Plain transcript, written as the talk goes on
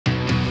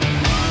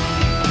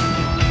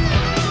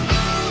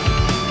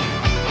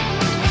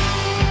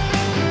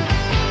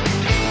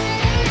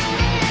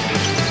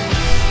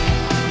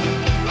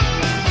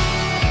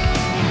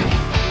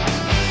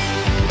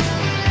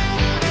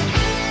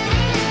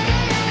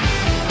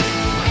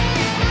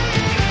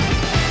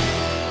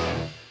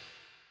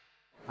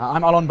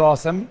I'm Allon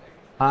Barsam.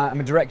 I'm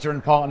a director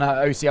and partner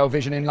at OCL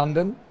Vision in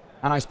London,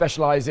 and I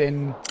specialise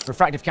in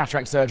refractive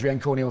cataract surgery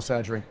and corneal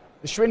surgery.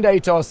 The SCHWIND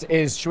ATOS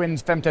is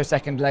SCHWIND's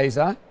femtosecond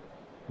laser,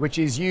 which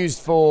is used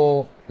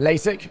for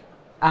LASIK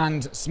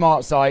and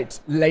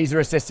SmartSight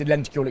laser-assisted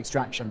lenticule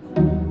extraction.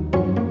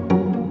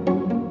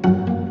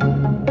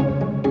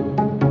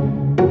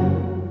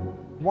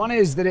 One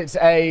is that it's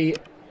a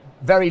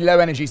very low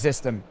energy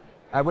system,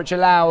 which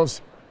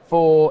allows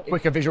for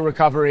quicker visual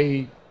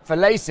recovery. For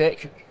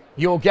LASIK,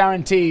 you're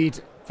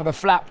guaranteed for the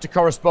flap to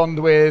correspond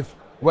with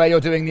where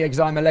you're doing the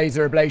excimer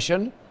laser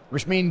ablation,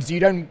 which means you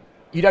don't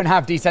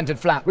have decentered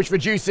flap, which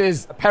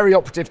reduces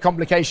perioperative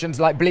complications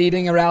like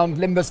bleeding around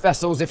limbus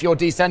vessels if you're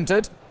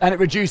decentered, and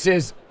it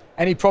reduces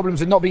any problems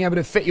with not being able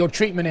to fit your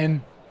treatment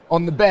in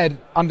on the bed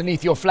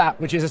underneath your flap,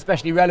 which is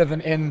especially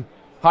relevant in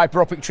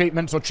hyperopic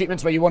treatments or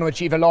treatments where you want to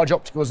achieve a large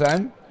optical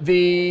zone.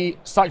 The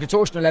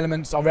cyclotorsional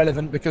elements are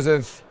relevant because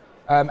of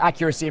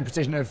accuracy and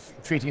precision of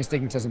treating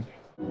astigmatism.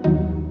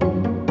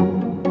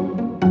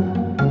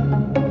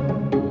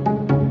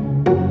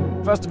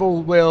 First of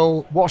all,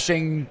 we're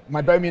washing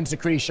meibomian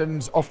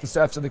secretions off the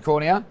surface of the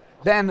cornea.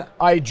 Then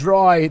I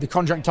dry the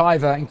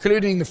conjunctiva,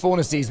 including the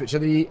fornices, which are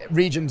the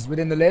regions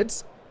within the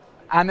lids.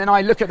 And then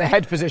I look at the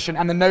head position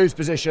and the nose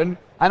position,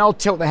 and I'll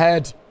tilt the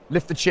head,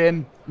 lift the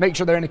chin, make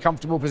sure they're in a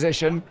comfortable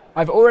position.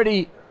 I've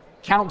already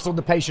counseled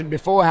the patient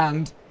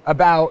beforehand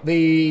about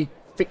the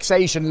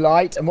fixation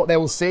light and what they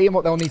will see and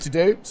what they'll need to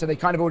do, so they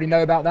kind of already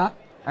know about that.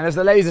 And as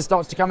the laser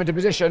starts to come into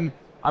position,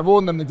 I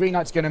warn them the green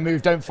light's going to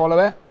move, don't follow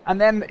it. And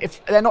then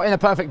if they're not in a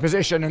perfect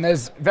position and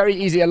there's very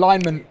easy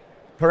alignment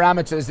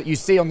parameters that you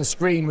see on the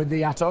screen with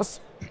the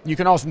ATOS, you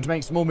can ask them to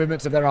make small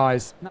movements of their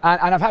eyes.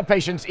 And I've had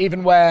patients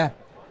even where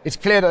it's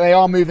clear that they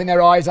are moving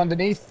their eyes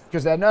underneath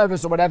because they're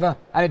nervous or whatever,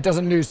 and it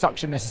doesn't lose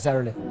suction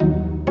necessarily.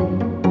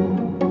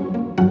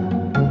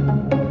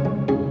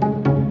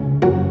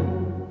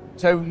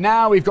 So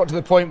now we've got to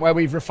the point where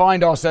we've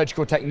refined our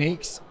surgical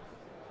techniques.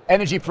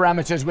 Energy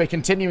parameters we're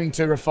continuing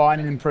to refine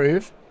and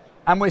improve.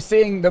 And we're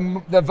seeing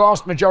the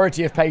vast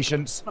majority of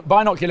patients,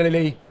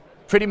 binocularly,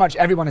 pretty much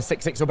everyone is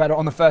 6/6 or better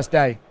on the first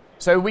day.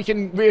 So we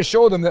can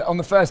reassure them that on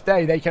the first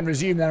day they can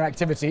resume their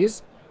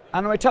activities.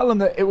 And I tell them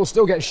that it will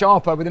still get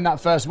sharper within that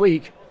first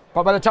week.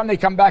 But by the time they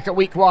come back at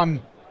week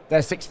 1,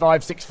 they're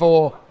 6/5,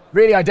 6/4,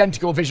 really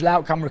identical visual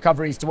outcome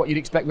recoveries to what you'd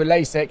expect with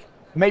LASIK,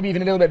 maybe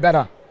even a little bit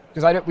better.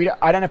 Because I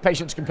don't have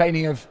patients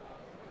complaining of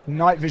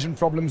night vision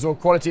problems or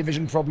quality of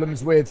vision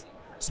problems with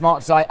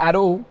SmartSight at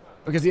all,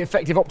 because the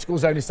effective optical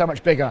zone is so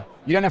much bigger.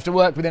 You don't have to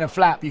work within a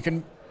flap, you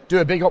can do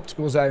a big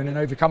optical zone and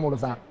overcome all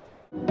of that.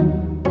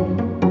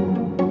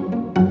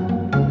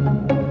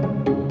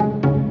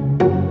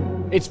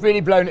 It's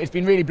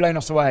been really blown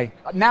us away.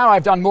 Now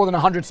I've done more than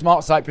 100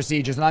 SmartSight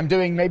procedures and I'm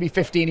doing maybe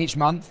 15 each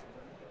month,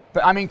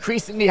 but I'm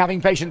increasingly having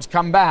patients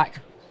come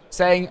back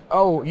saying,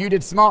 oh, you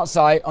did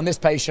SmartSight on this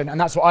patient and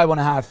that's what I want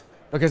to have,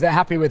 because they're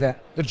happy with it.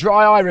 The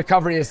dry eye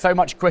recovery is so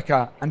much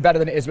quicker and better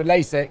than it is with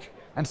LASIK,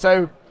 and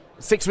so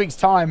 6 weeks'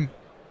 time,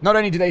 not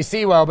only do they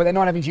see well, but they're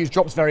not having to use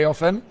drops very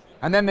often,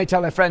 and then they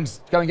tell their friends,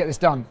 go and get this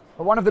done.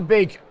 But one of the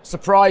big,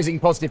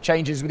 surprising positive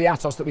changes with the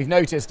ATOS that we've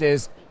noticed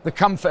is the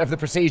comfort of the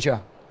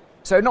procedure.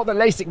 So not that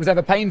LASIK was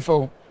ever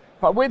painful,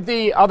 but with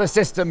the other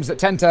systems that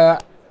tend to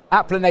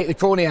applanate the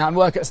cornea and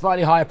work at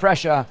slightly higher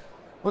pressure,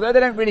 although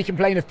they don't really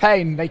complain of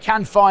pain, they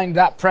can find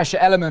that pressure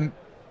element,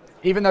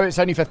 even though it's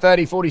only for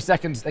 30, 40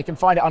 seconds, they can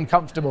find it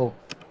uncomfortable.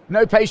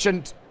 No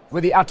patient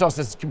with the ATOS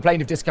has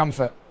complained of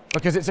discomfort,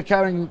 because it's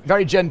occurring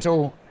very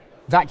gentle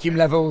vacuum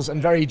levels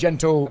and very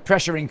gentle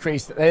pressure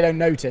increase that they don't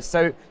notice.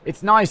 So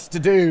it's nice to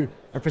do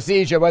a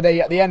procedure where they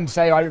at the end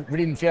say, I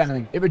really didn't feel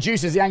anything. It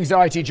reduces the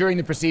anxiety during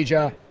the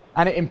procedure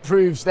and it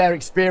improves their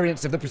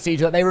experience of the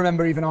procedure that they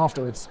remember even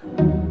afterwards.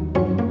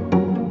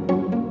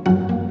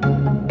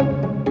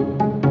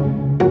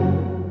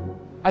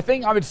 I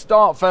think I would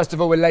start first of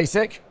all with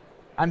LASIK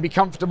and be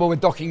comfortable with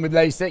docking with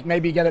LASIK,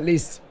 maybe get at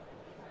least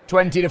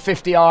 20 to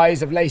 50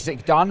 eyes of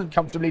LASIK done,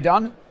 comfortably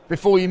done,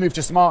 before you move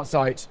to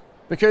SmartSight.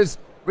 Because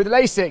with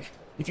LASIK,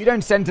 if you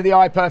don't center the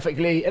eye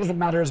perfectly, it doesn't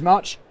matter as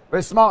much.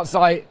 With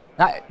SmartSight,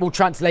 that will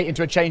translate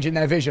into a change in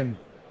their vision.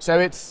 So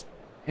it's,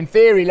 in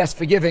theory, less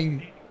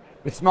forgiving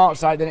with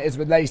SmartSight than it is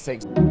with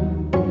LASIK.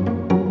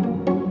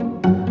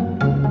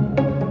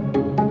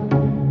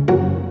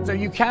 So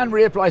you can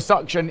reapply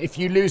suction if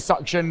you lose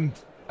suction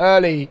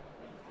early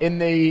in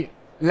the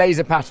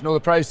laser pattern or the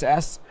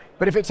process.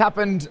 But if it's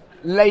happened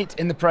late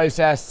in the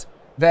process,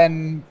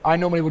 then I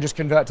normally will just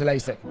convert to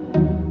LASIK.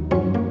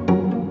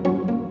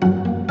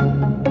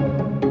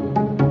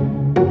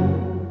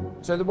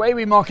 So the way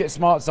we market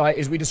SmartSight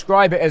is we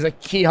describe it as a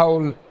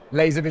keyhole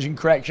laser vision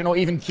correction or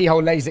even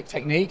keyhole LASIK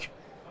technique,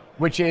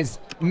 which is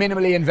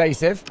minimally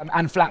invasive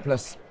and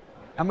flapless.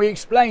 And we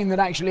explain that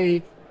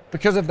actually,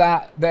 because of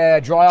that,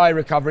 their dry eye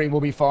recovery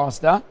will be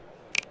faster.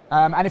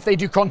 And if they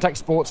do contact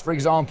sports, for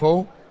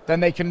example, then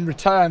they can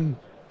return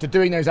to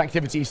doing those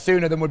activities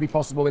sooner than would be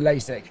possible with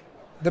LASIK.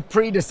 The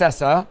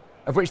predecessor,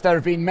 of which there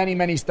have been many,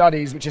 many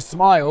studies, which is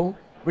SMILE,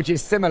 which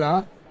is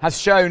similar, has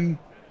shown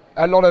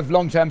a lot of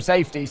long-term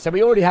safety. So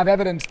we already have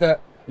evidence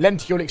that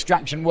lenticule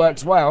extraction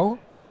works well,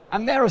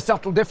 and there are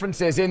subtle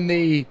differences in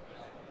the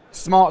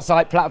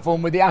SmartSight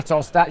platform with the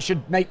ATOS that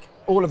should make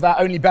all of that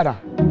only better.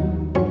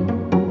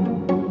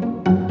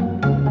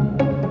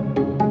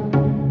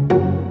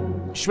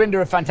 SCHWIND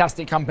are a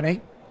fantastic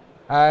company.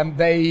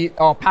 They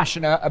are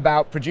passionate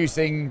about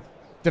producing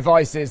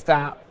devices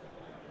that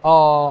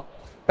are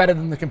better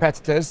than the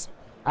competitors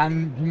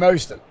and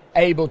most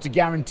able to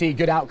guarantee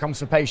good outcomes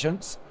for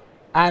patients.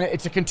 And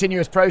it's a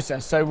continuous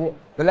process. So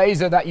the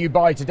laser that you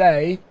buy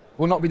today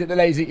will not be the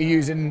laser you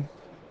use in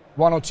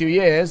 1 or 2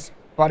 years,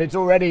 but it's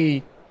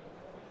already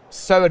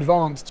so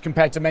advanced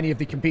compared to many of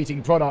the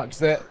competing products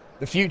that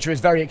the future is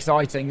very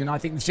exciting. And I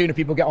think the sooner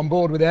people get on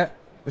board with it,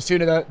 the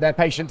sooner their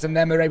patients and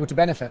them are able to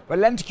benefit. But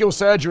lenticule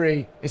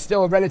surgery is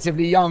still a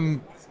relatively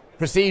young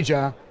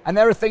procedure, and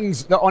there are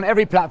things that on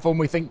every platform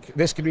we think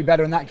this could be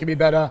better and that could be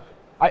better.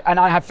 And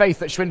I have faith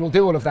that SCHWIND will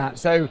do all of that.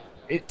 So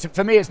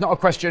for me, it's not a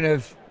question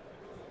of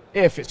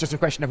if, it's just a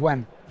question of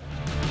when.